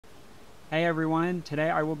Hey everyone, today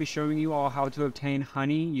I will be showing you all how to obtain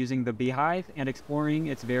honey using the Beehive and exploring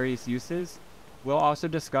its various uses. We'll also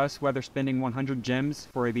discuss whether spending 100 gems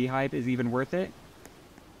for a beehive is even worth it.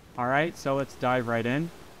 Alright, so let's dive right in.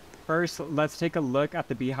 First, let's take a look at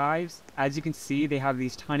the beehives. As you can see, they have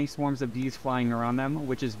these tiny swarms of bees flying around them,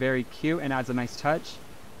 which is very cute and adds a nice touch.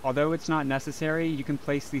 Although it's not necessary, you can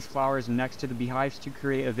place these flowers next to the beehives to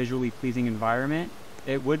create a visually pleasing environment.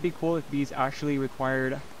 It would be cool if bees actually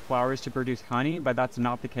required flowers to produce honey, but that's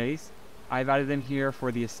not the case. I've added them here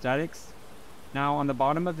for the aesthetics. Now on the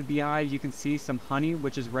bottom of the beehive you can see some honey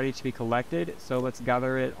which is ready to be collected, so let's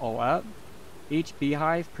gather it all up. Each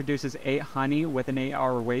beehive produces 8 honey with an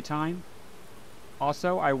 8-hour wait time.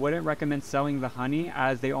 Also, I wouldn't recommend selling the honey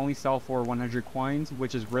as they only sell for 100 coins,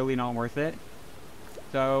 which is really not worth it.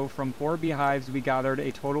 So from 4 beehives we gathered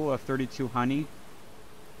a total of 32 honey.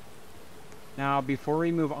 Now before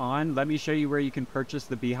we move on, let me show you where you can purchase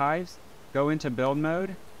the beehives. Go into build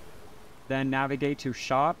mode, then navigate to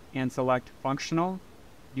shop and select functional.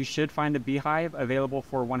 You should find the beehive available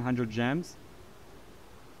for 100 gems.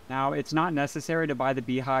 Now it's not necessary to buy the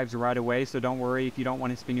beehives right away, so don't worry if you don't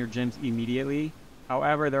want to spend your gems immediately.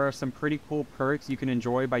 However, there are some pretty cool perks you can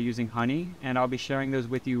enjoy by using honey, and I'll be sharing those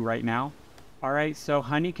with you right now. Alright, so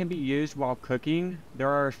honey can be used while cooking. There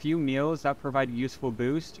are a few meals that provide useful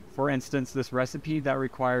boost. For instance, this recipe that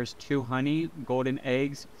requires 2 honey, golden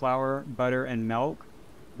eggs, flour, butter, and milk,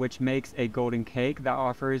 which makes a golden cake that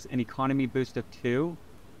offers an economy boost of 2.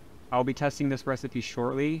 I'll be testing this recipe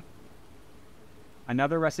shortly.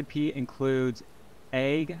 Another recipe includes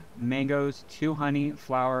egg, mangoes, 2 honey,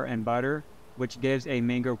 flour, and butter, which gives a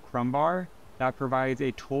mango crumb bar that provides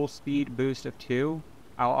a tool speed boost of 2.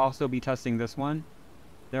 I'll also be testing this one.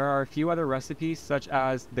 There are a few other recipes such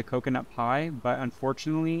as the coconut pie, but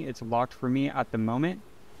unfortunately it's locked for me at the moment.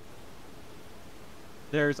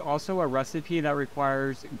 There's also a recipe that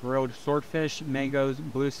requires grilled swordfish, mangoes,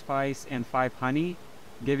 blue spice, and 5 honey,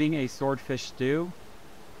 giving a swordfish stew.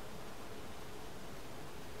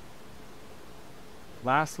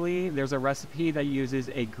 Lastly, there's a recipe that uses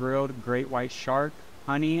a grilled great white shark,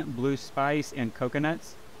 honey, blue spice, and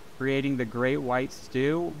coconuts, creating the great white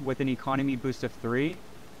stew with an economy boost of 3.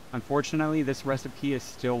 Unfortunately, this recipe is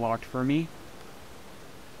still locked for me.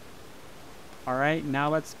 Alright, now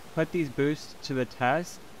let's put these boosts to the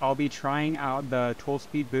test. I'll be trying out the tool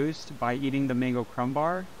speed boost by eating the mango crumb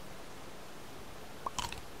bar.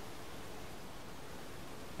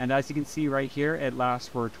 And as you can see right here, it lasts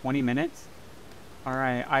for 20 minutes.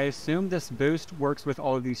 Alright, I assume this boost works with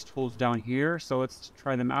all of these tools down here, so let's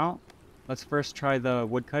try them out. Let's first try the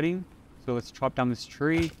wood cutting. So let's chop down this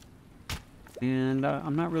tree. And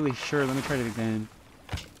I'm not really sure. Let me try it again.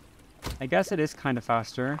 I guess it is kind of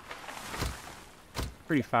faster.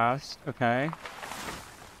 Pretty fast. Okay.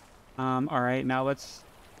 Alright, now let's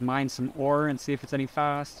mine some ore and see if it's any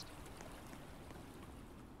fast.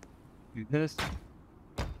 Do this.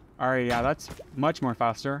 Alright, yeah, that's much more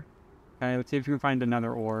faster. Okay, let's see if we can find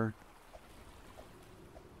another ore.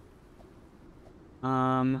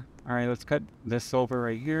 Alright, let's cut this silver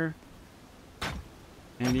right here.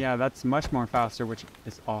 And yeah, that's much more faster, which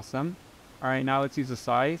is awesome. Alright, now let's use a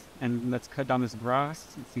scythe, and let's cut down this grass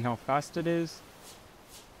and see how fast it is.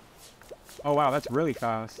 Oh wow, that's really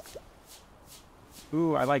fast.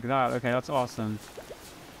 Ooh, I like that. Okay, that's awesome.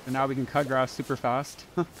 And now we can cut grass super fast.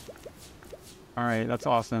 Alright, that's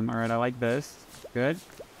awesome. Alright, I like this. Good.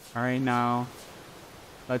 Alright, now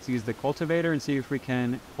let's use the cultivator and see if we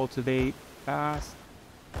can cultivate fast.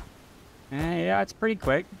 Yeah, it's pretty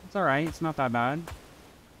quick. It's alright. It's not that bad.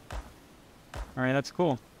 Alright, that's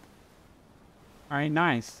cool. Alright,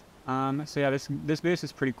 nice. So yeah, this boost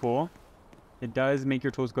is pretty cool. It does make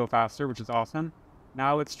your tools go faster, which is awesome.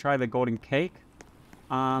 Now let's try the golden cake.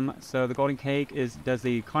 So the golden cake does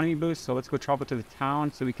the economy boost, so let's go travel to the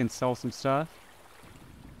town so we can sell some stuff.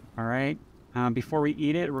 Alright. Before we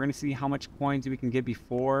eat it, we're going to see how much coins we can get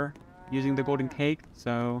before using the golden cake.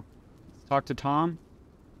 So let's talk to Tom.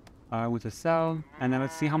 With a sell, and then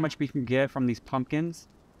let's see how much we can get from these pumpkins.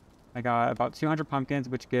 I got about 200 pumpkins,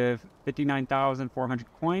 which give 59,400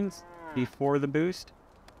 coins before the boost.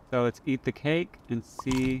 So let's eat the cake and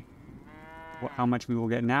see how much we will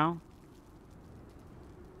get now.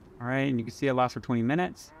 Alright, and you can see it lasts for 20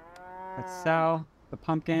 minutes. Let's sell the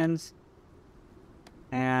pumpkins.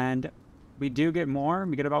 And we do get more.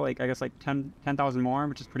 We get about, like, I guess, like 10,000 more,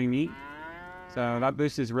 which is pretty neat. So that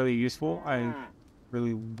boost is really useful. I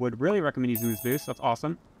would really recommend using this boost. That's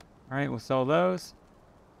awesome. Alright, we'll sell those.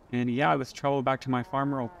 And yeah, let's travel back to my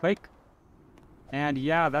farm real quick. And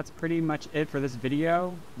yeah, that's pretty much it for this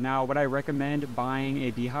video. Now, would I recommend buying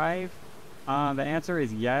a beehive? The answer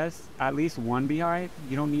is yes, at least one beehive.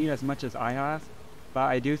 You don't need as much as I have, but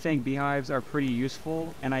I do think beehives are pretty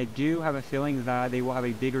useful, and I do have a feeling that they will have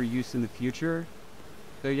a bigger use in the future.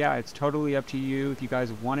 So yeah, it's totally up to you if you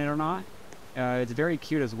guys want it or not. It's very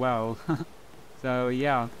cute as well. So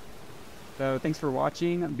yeah. So thanks for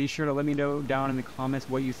watching. Be sure to let me know down in the comments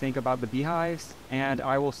what you think about the beehives, and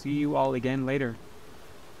I will see you all again later.